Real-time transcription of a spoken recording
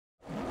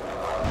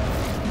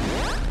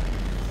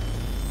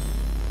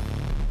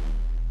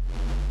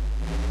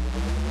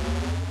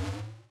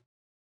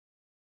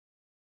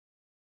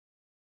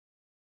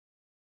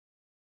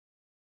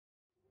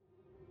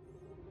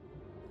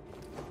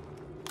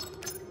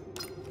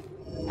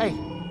Hey,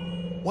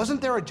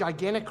 wasn't there a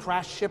gigantic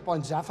crashed ship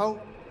on Zepho?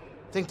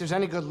 Think there's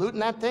any good loot in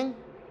that thing?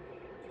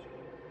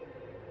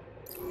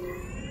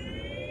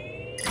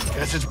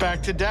 Guess it's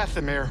back to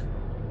Dathomir.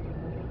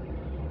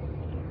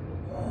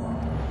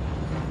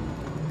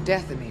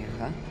 Dathomir,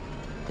 huh?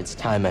 It's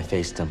time I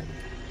faced him.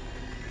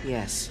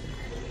 Yes.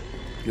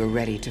 You're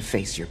ready to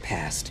face your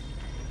past.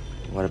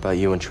 What about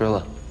you and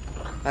Trilla?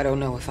 I don't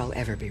know if I'll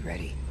ever be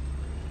ready.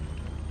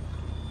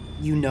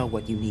 You know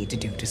what you need to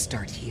do to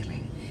start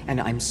healing, and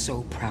I'm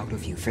so proud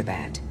of you for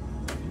that.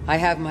 I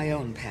have my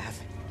own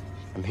path.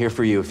 I'm here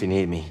for you if you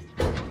need me.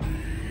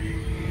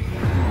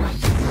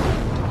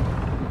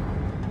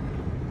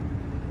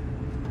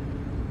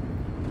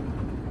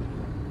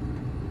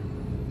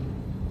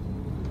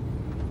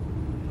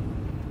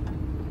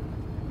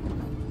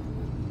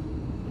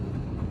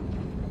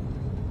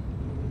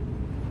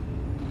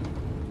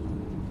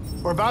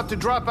 We're about to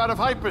drop out of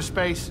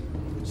hyperspace.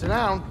 Sit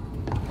down.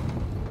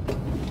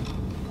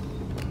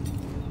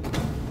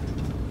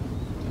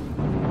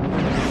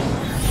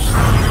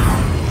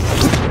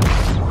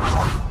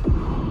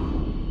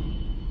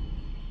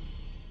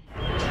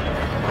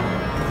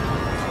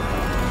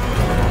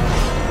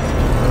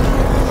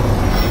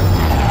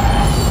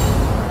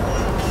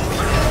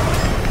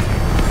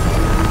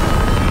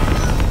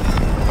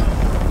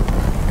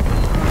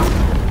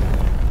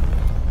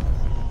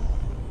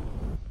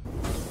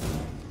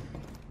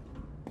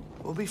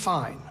 We'll be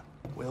fine.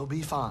 We'll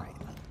be fine.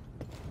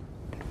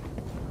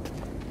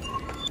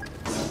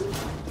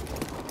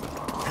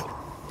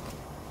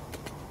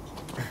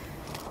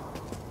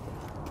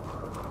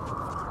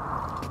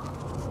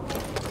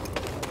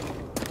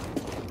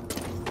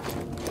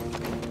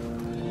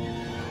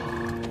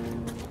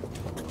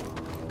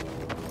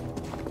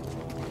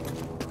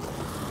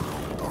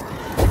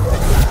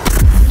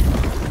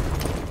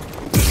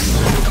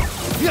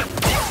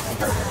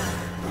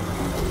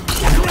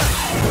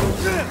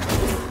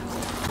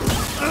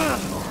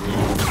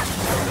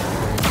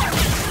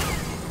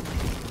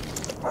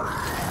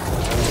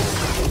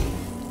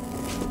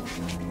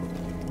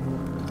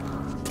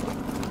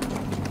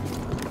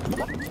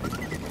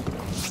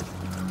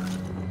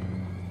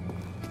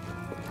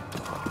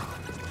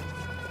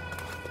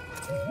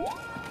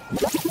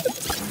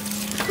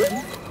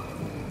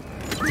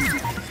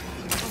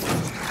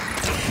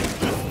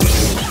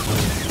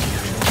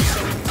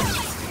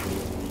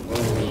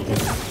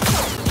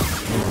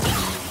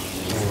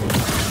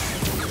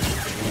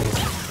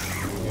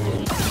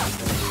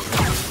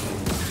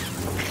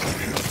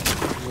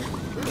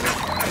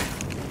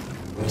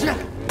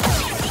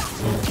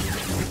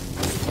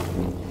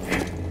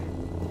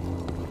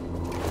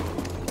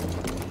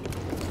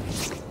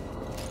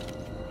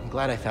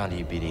 Glad I found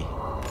you, BD.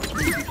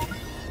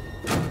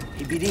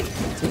 Hey, BD,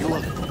 take a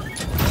look.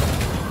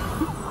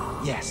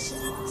 Yes,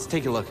 let's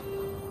take a look.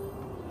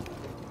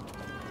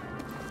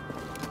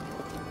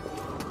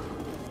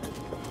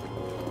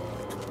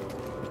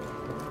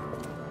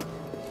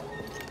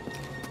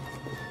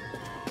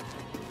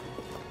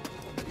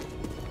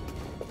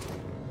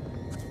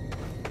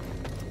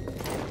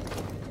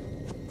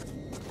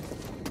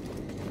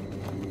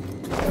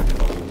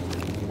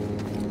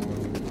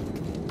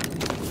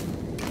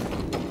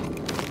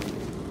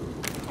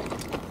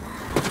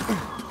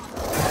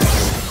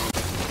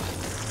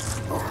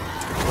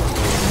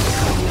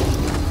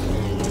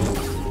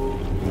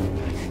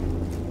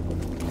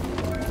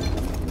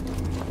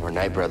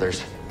 Night,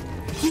 brothers.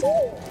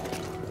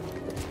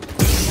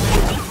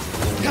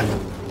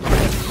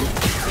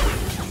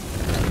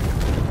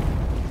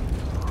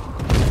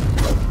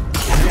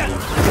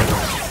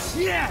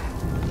 Yeah!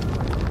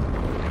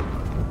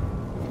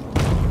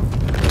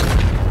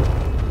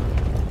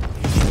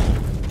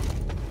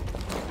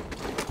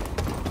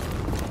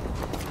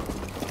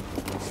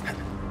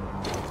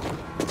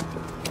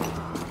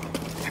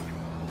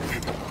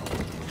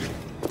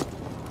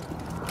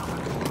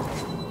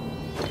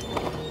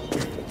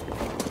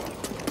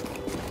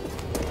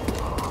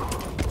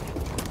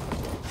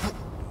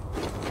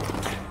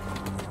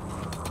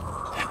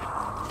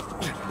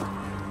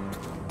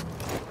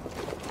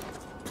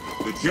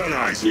 The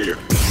Jedi's here!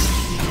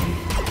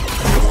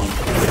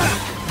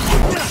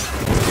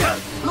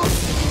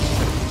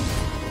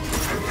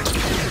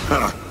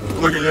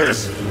 Look at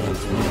this!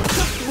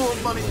 More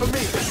money for me!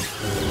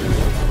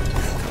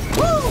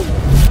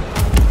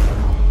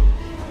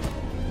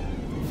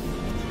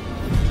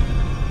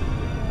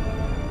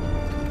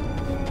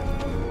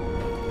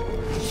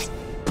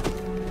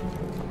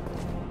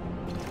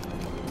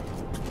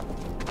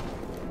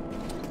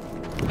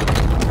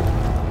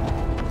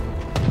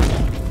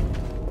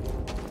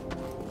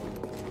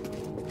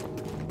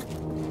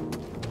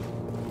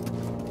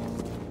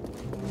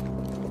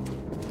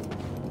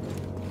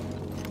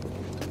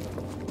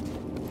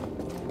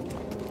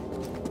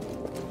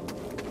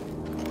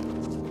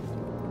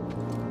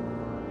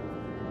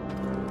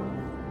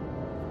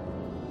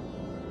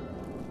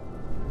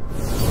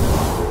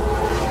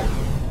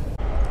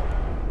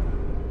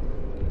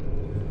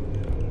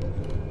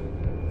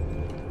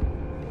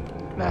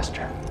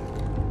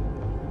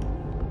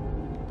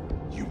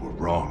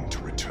 wrong to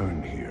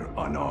return here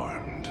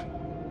unarmed.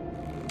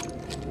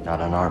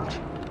 Not unarmed.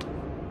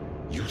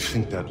 You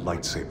think that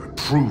lightsaber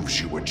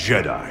proves you a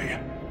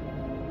Jedi?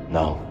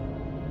 No.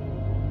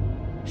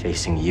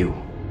 Chasing you.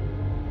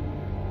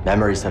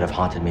 Memories that have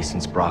haunted me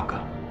since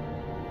Braca.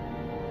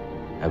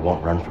 I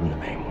won't run from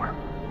them anymore.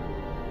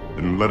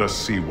 Then let us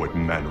see what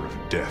manner of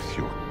death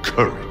your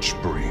courage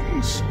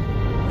brings.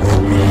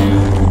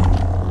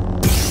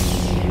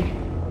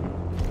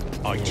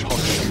 I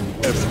taught you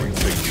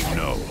everything you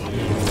know.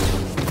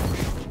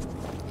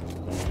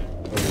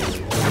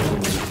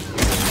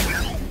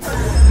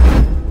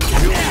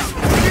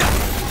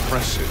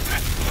 Impressive.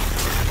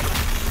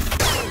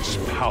 Is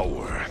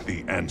power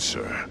the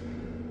answer?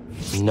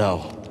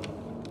 No.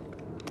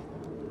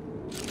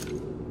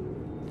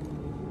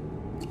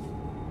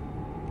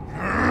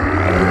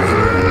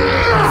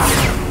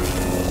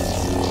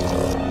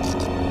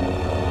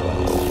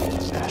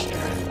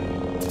 Master,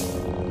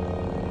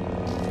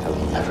 I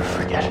will never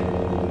forget.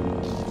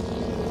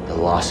 The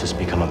loss has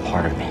become a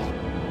part of me.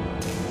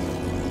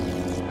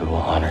 I will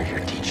honor your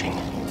teaching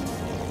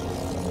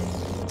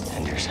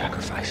and your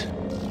sacrifice.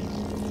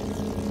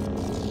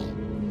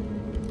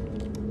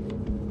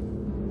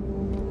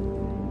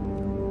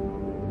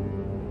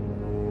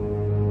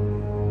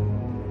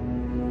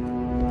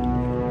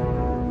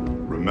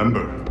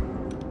 Remember,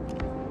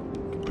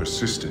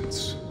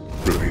 persistence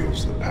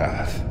reveals the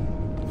path.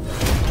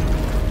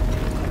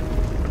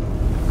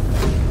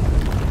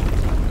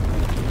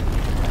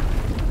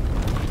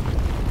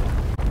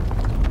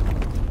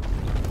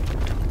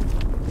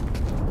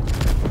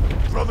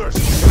 Brothers,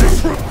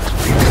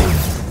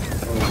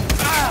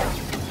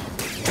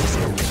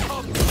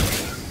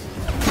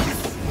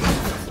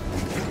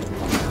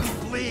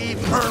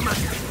 leave Herman!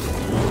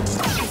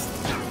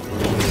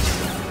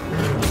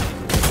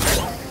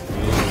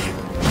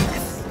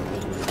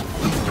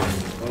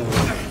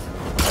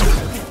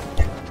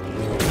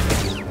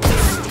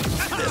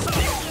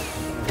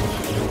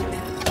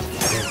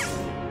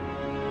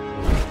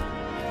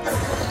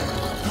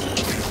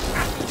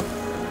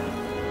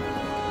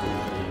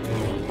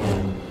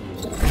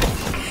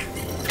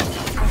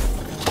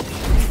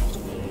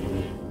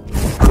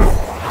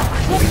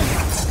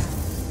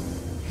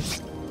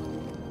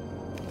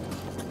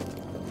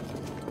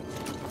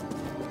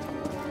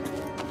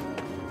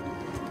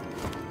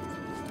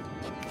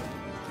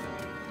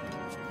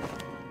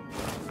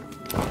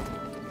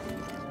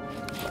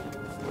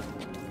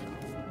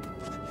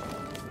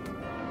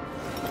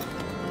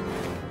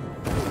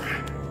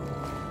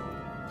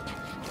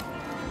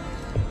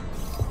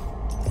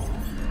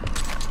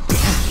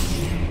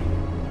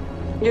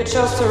 You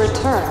chose to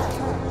return.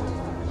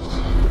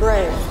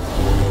 Brave,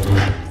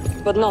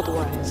 but not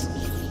wise.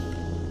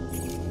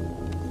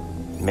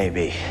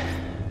 Maybe.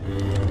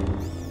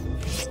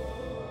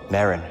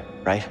 Marin,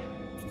 right?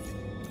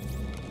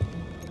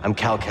 I'm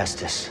Cal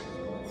Kestis.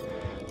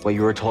 What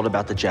you were told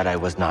about the Jedi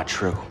was not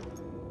true.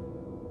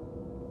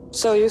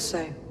 So you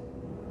say.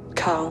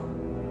 Cal.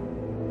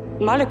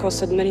 Malicos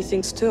said many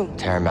things too.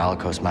 Terran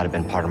Malicos might have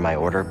been part of my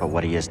order, but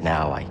what he is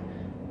now, I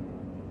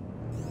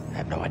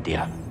have no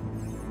idea.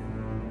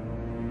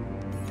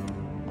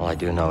 All I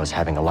do know is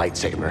having a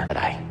lightsaber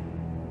that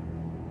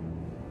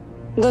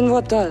Then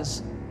what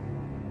does?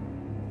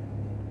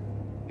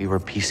 We were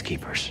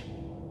peacekeepers.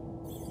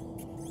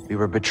 We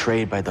were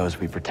betrayed by those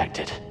we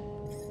protected.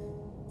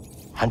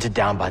 Hunted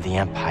down by the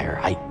Empire.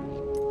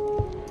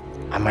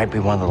 I might be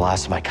one of the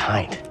last of my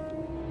kind.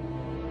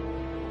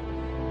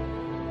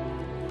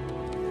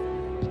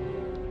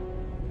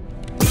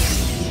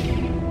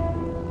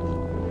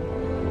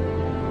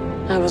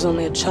 I was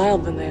only a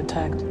child when they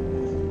attacked.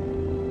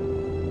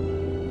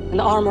 An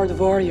armored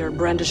warrior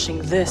brandishing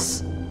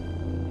this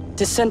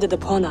descended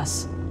upon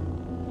us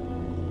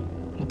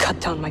and cut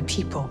down my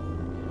people,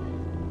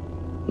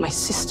 my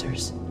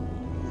sisters,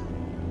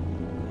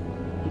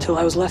 until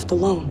I was left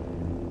alone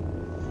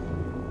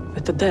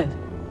with the dead.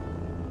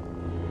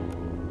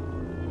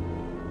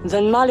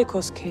 Then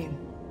Malicos came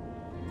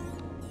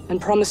and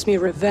promised me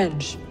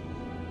revenge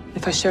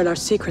if I shared our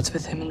secrets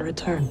with him in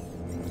return.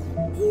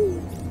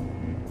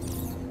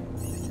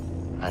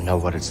 I know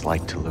what it's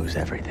like to lose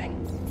everything.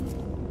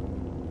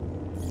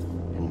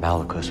 And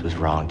Malicos was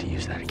wrong to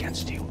use that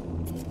against you.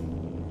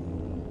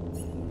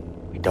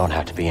 We don't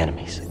have to be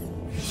enemies.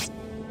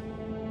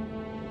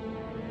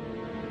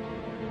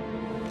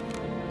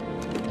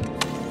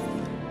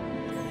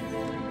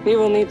 We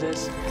will need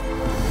this.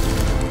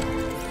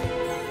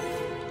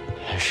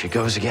 There she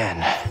goes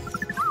again.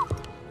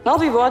 I'll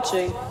be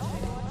watching.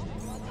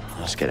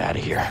 Let's get out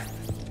of here.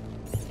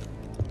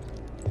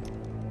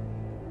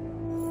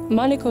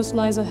 Malicos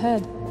lies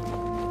ahead.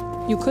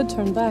 You could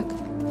turn back.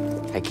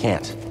 I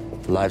can't.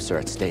 Lives are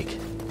at stake.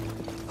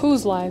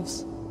 Whose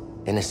lives?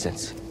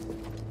 Innocents.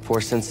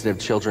 Force-sensitive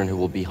children who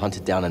will be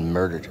hunted down and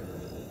murdered.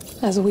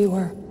 As we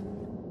were.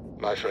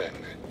 My friend,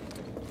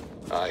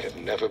 I have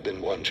never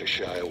been one to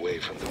shy away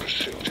from the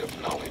pursuit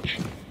of knowledge.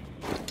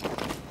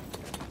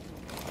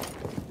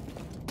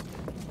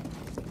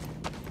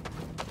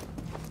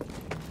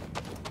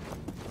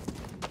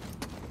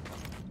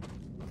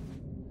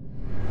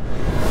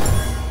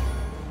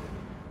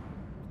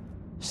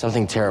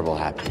 Something terrible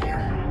happened here.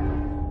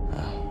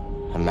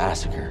 A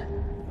massacre.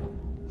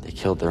 They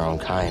killed their own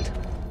kind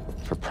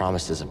for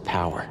promises of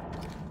power.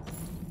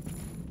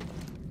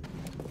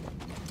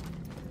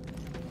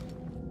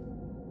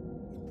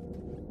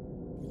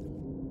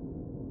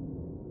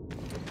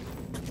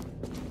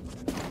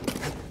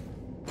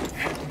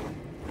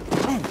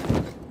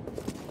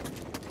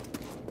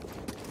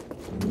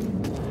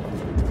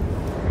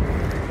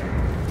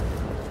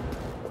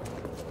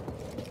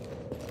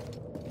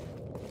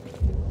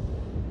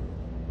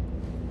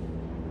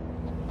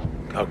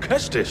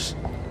 Kestis.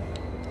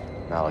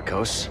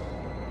 Malicos.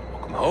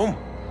 Welcome home.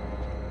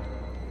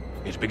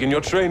 Need to begin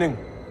your training.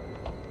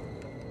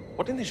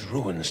 What in these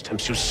ruins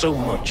tempts you so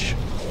much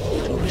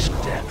to risk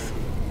death?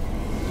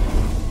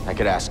 I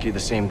could ask you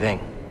the same thing.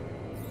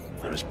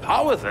 There is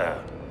power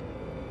there.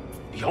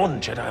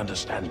 Beyond Jedi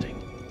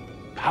understanding.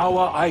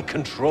 Power I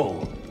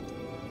control.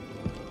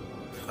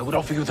 I would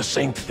offer you the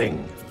same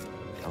thing.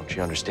 Don't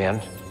you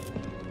understand?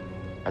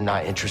 I'm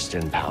not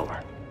interested in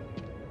power.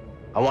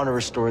 I want to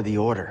restore the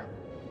Order.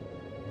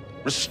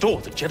 Restore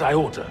the Jedi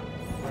Order?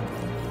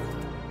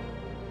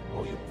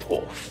 Oh, you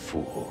poor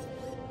fool.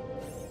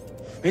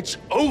 It's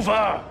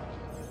over!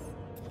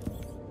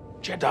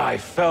 Jedi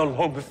fell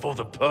long before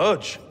the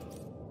Purge.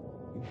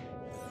 We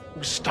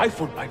were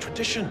stifled by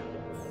tradition.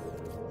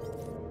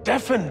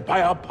 Deafened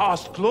by our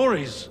past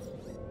glories.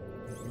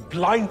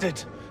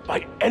 Blinded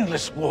by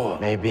endless war.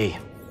 Maybe.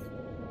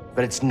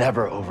 But it's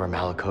never over,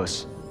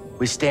 Malicos.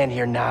 We stand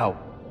here now,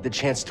 the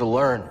chance to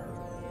learn.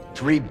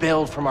 To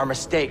rebuild from our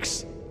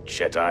mistakes.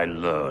 Jedi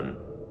learn.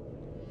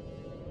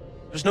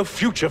 There's no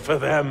future for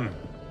them.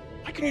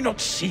 Why can you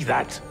not see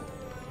that?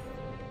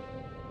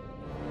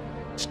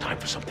 It's time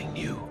for something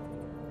new.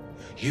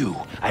 You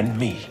and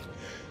me.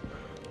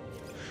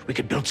 We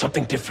could build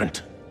something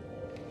different.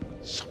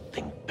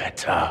 Something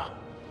better.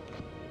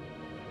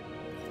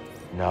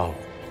 No.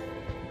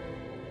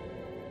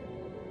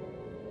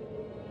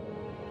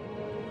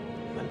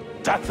 And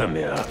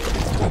Dathomir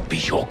will be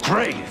your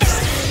grave.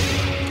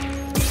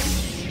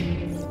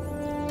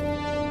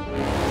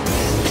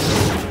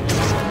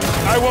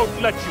 I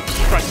won't let you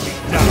strike me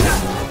down.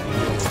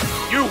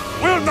 You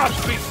will not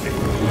beat me.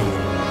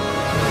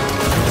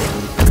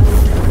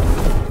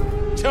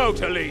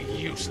 Totally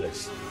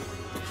useless.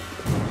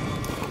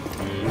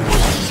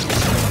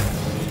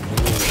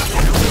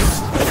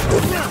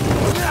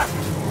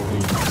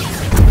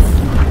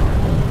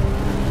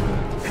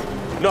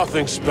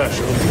 Nothing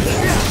special.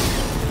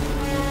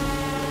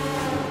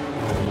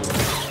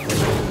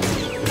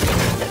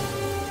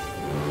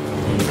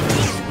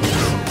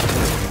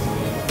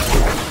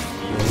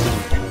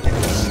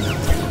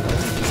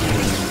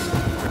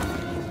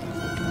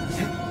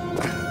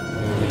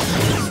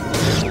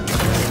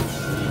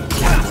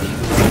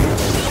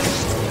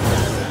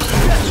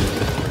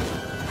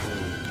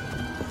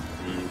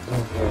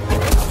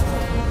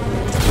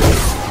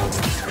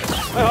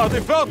 I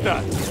hardly felt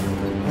that.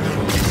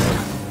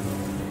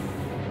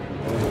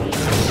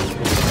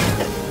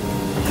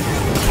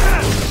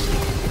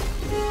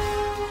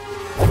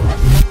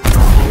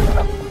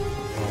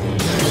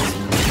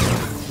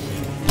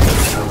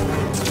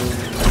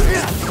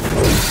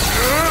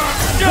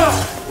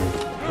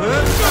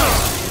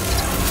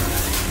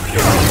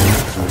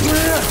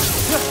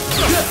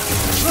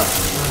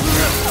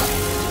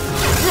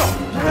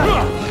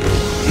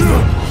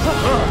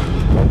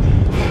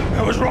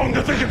 I was wrong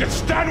to think you could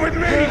stand with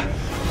me!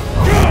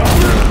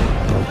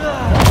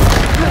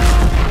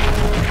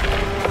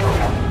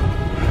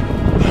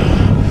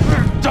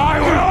 Die,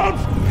 world!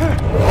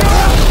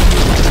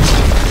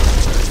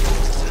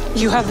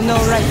 You have no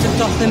right to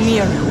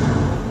Dathomir.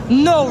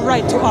 No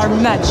right to our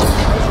magic.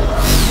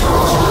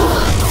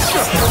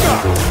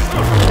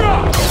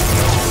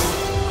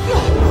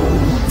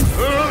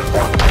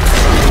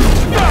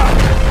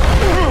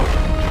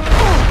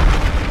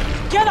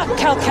 Get up,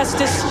 Cal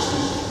Kestis!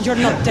 You're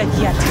not dead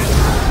yet.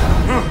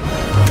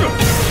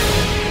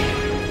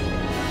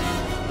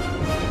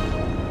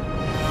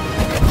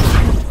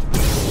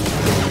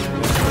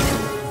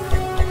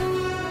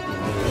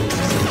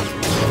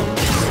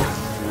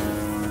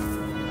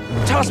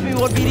 Toss me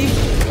one, BD.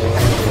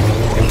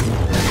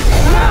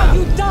 Now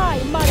you die,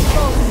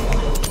 Malicos!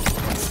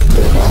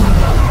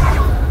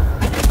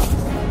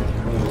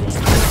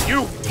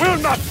 You will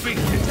not beat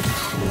me!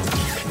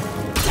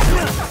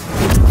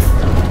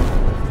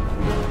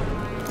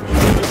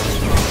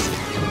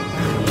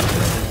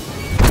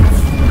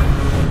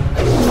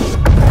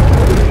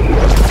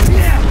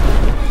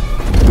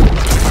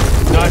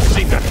 I've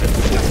seen that.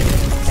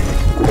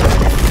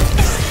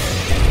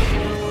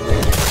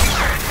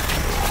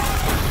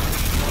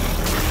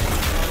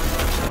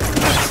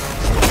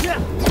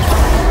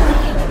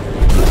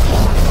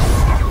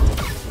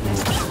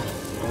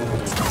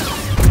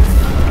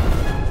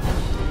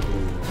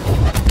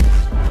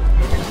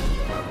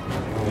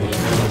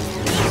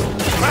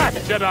 Back,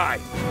 Jedi!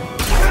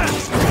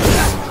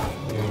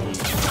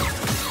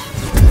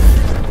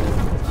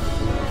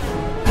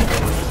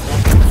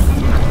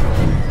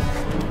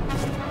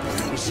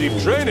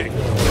 Receive training.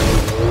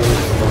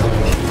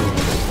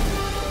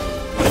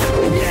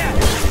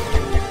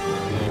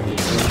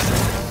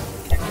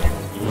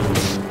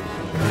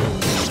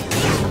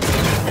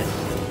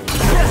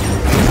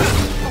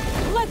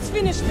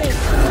 finish this!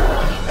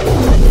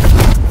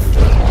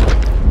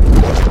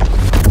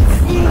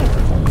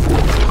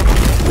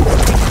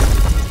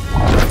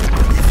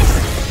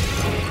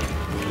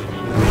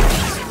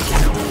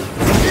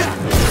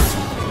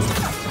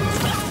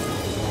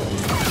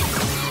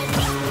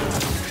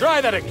 Try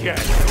that again!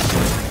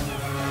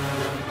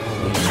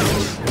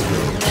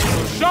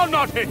 You shall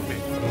not hit me!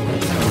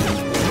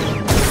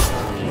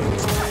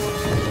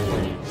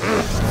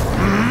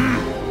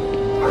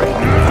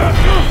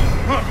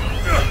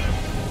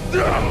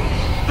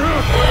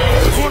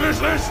 What is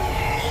this?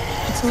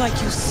 It's like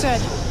you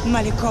said,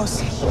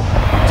 Malikos.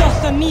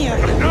 Dathomir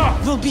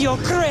will be your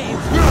grave!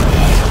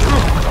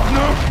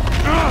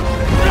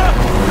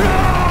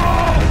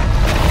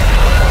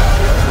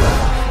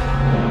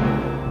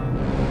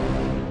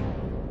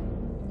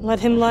 Let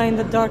him lie in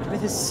the dark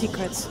with his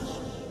secrets,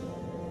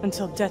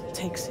 until death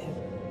takes him.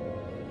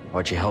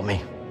 Why'd you help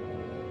me?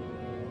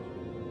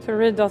 To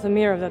rid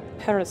Dathomir of that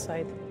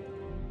parasite.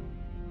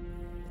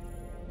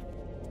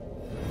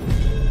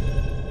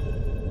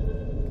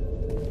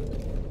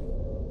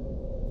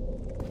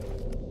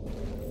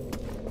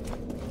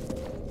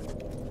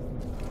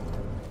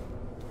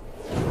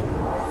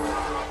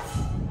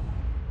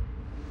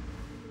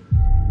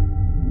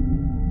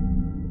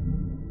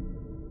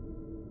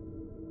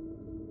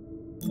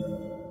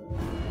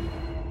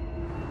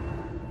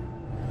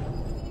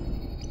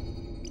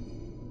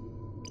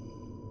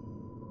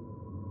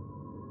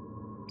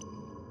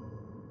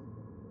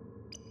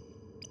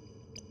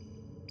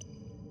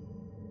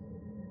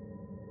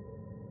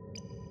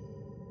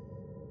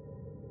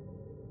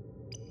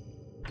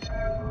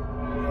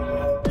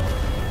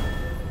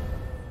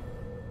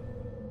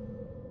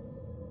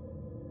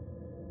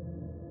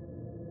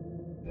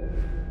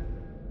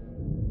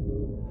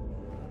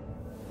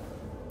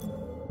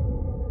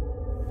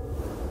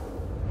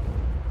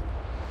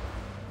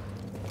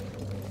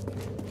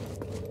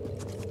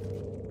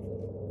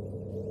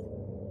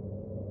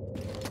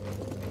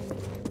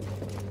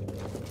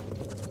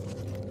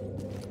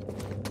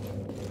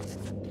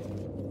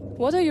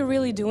 What are you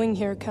really doing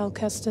here, Cal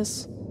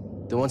Kestis?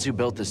 The ones who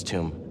built this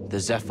tomb, the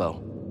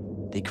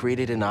Zepho, they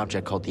created an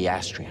object called the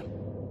Astrium.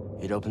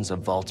 It opens a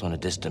vault on a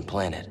distant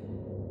planet.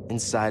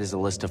 Inside is a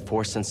list of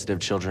Force-sensitive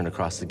children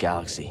across the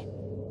galaxy.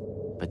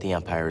 But the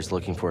Empire is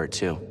looking for it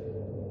too.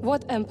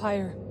 What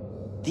Empire?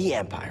 The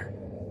Empire.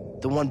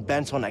 The one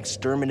bent on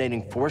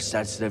exterminating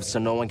Force-sensitives so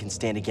no one can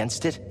stand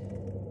against it?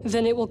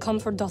 Then it will come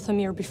for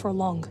Dathomir before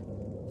long,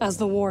 as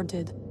the war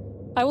did.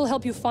 I will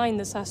help you find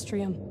this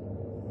Astrium.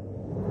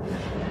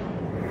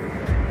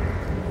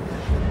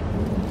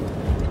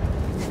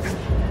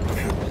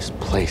 This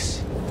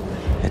place,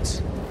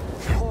 it's...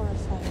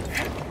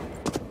 Horrifying.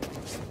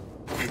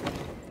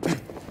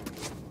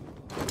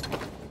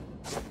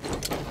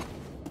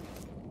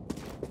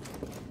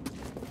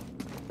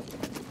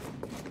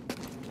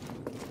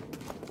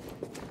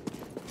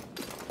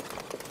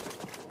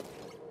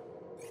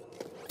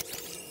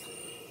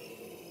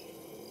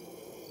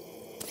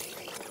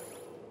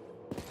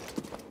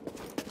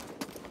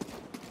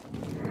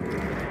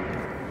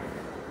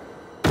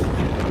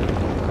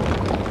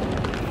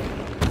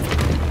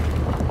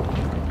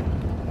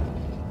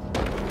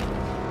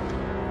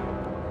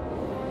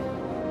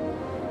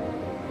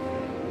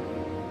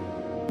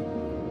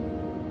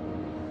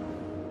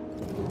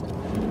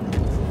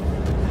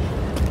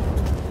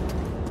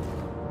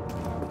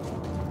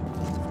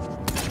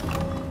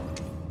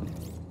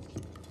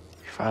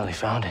 Finally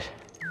found it.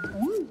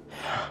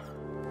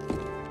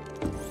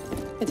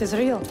 It is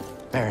real.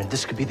 Baron,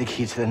 this could be the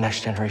key to the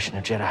next generation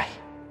of Jedi.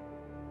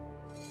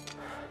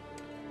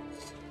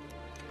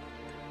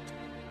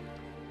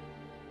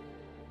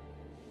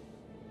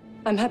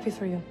 I'm happy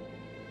for you.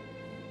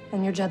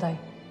 And your Jedi.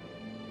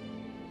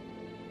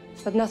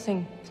 But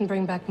nothing can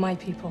bring back my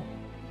people.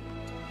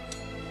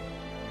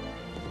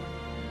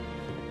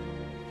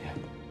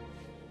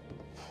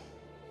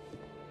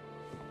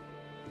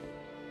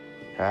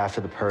 After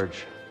the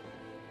Purge,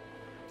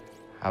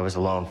 I was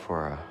alone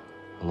for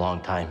a long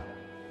time.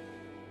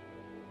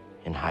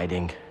 In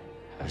hiding,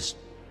 I was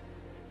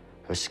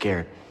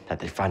scared that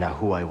they'd find out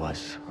who I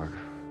was, or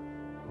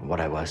what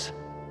I was.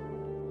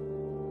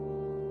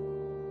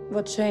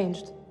 What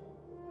changed?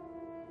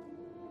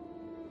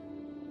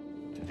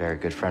 A very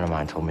good friend of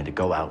mine told me to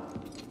go out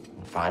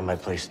and find my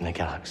place in the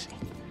galaxy.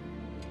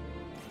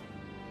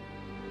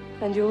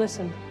 And you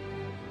listened?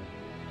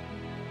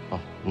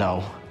 Well,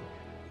 no.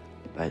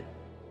 But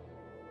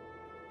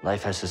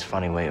life has this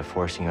funny way of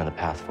forcing you on the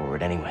path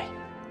forward anyway.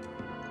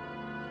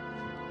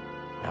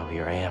 Now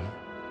here I am.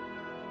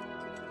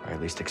 Or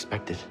at least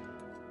expected.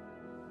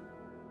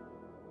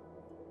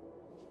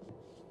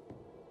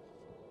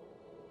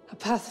 A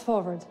path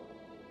forward.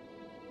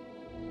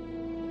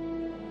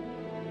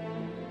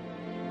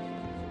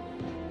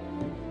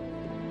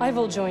 I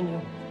will join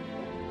you.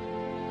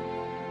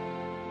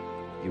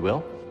 You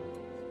will?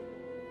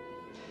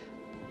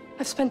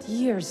 I've spent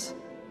years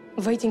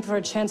waiting for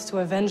a chance to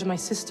avenge my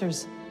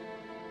sisters.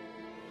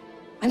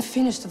 I'm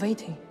finished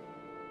waiting.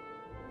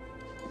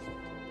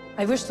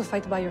 I wish to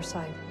fight by your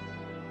side.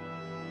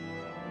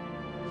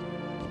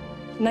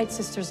 Night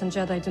Sisters and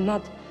Jedi do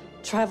not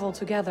travel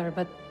together,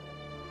 but...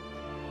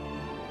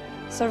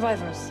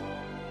 survivors.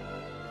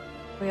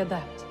 We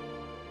adapt.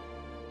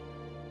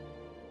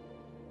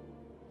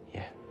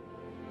 Yeah.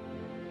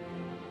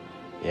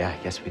 Yeah, I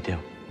guess we do.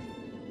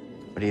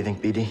 What do you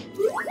think, BD?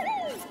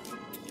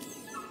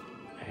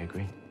 I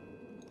agree.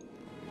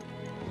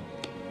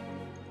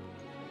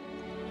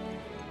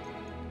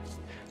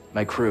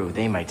 My crew,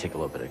 they might take a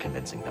little bit of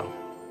convincing, though.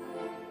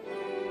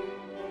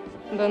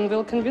 Then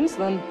we'll convince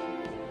them.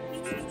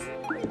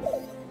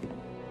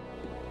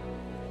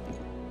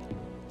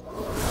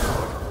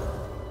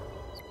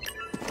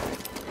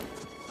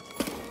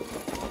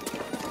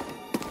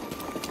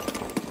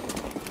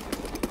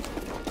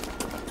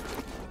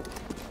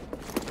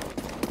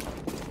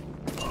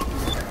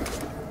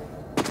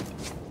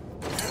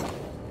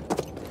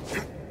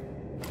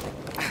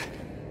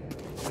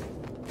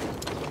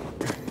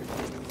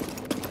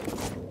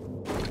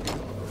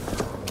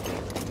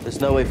 There's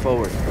no way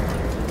forward.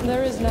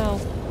 There is now.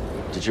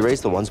 Did you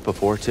raise the ones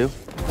before, too?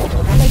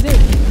 I did.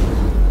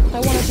 I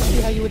wanted to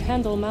see how you would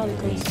handle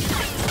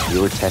Malicos.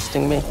 You were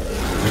testing me?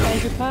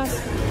 And you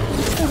passed.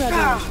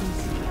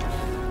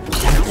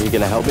 Congratulations. Are you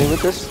gonna help me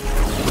with this?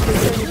 You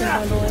sure you can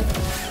handle it?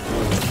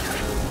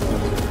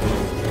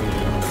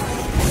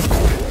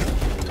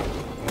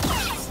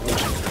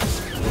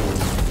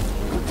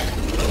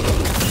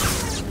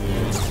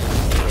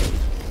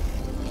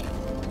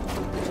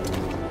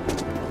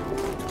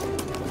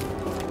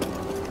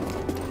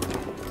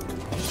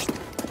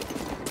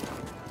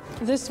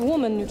 This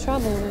woman you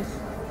travel with,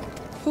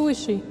 who is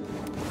she?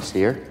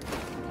 See her?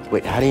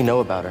 Wait, how do you know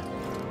about her?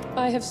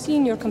 I have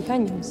seen your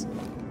companions.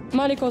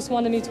 Malicos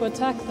wanted me to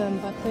attack them,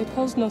 but they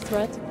posed no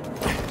threat.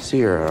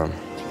 See her,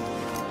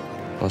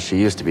 well, she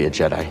used to be a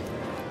Jedi.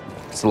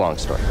 It's a long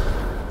story.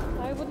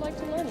 I would like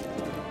to learn it.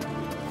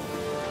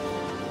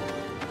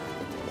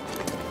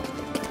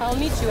 I'll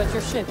meet you at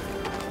your ship.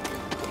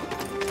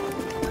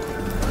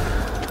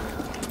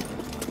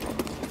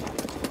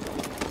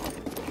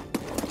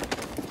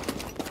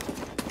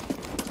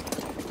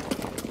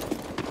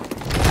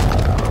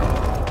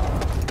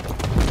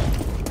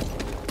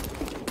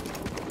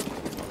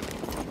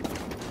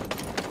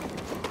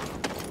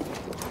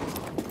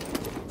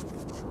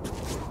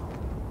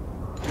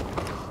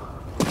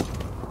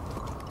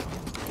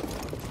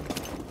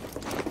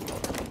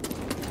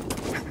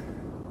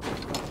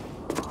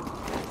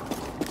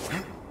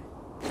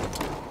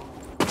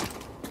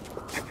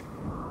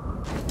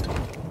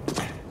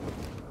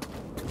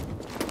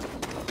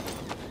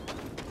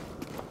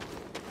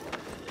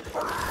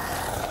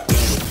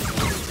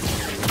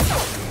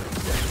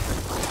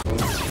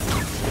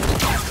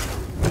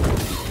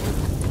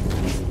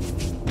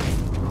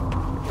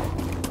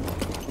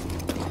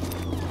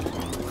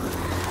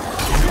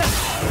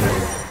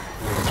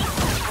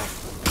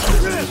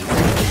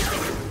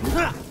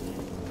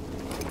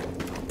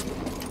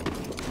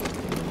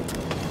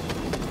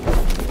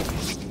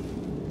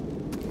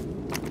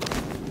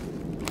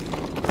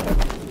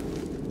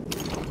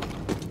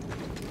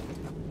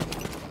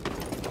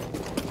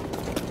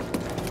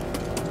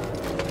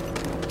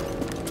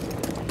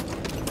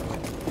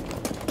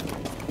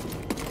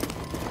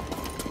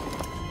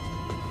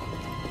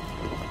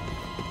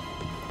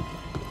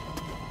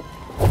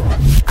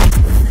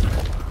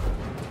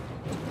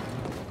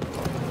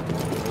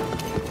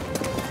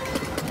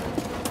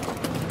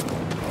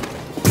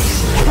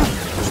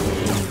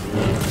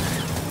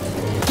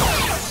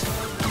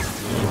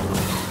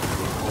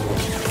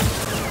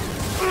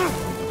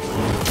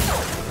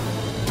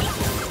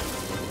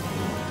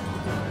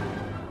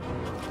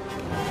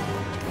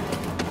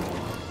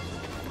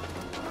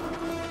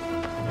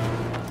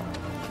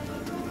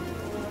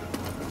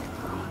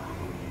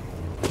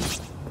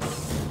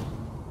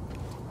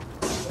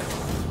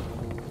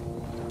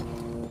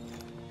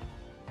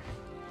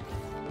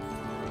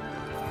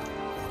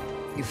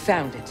 You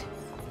found it.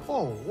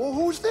 Oh, well,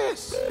 who's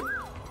this?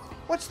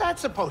 What's that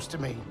supposed to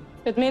mean?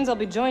 It means I'll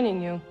be joining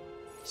you.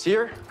 See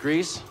her,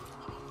 Grease?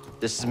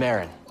 This is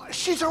Marin.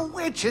 She's a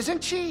witch,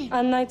 isn't she?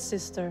 A Night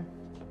Sister.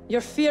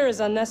 Your fear is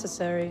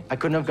unnecessary. I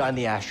couldn't have gotten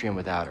the Astrium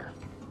without her.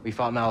 We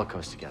fought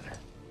Malicos together.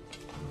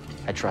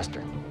 I trust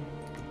her.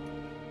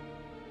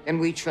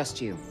 And we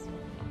trust you.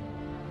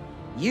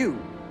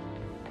 You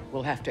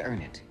will have to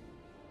earn it.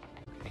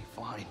 Okay,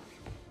 fine.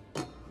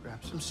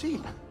 Grab some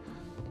seat.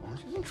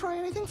 She doesn't try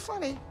anything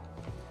funny.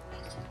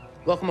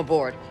 Welcome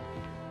aboard.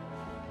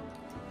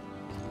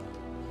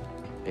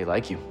 They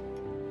like you.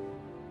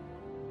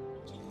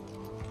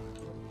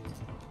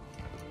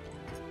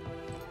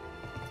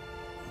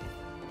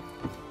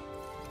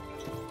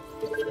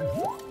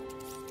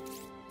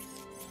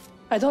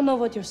 I don't know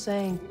what you're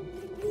saying.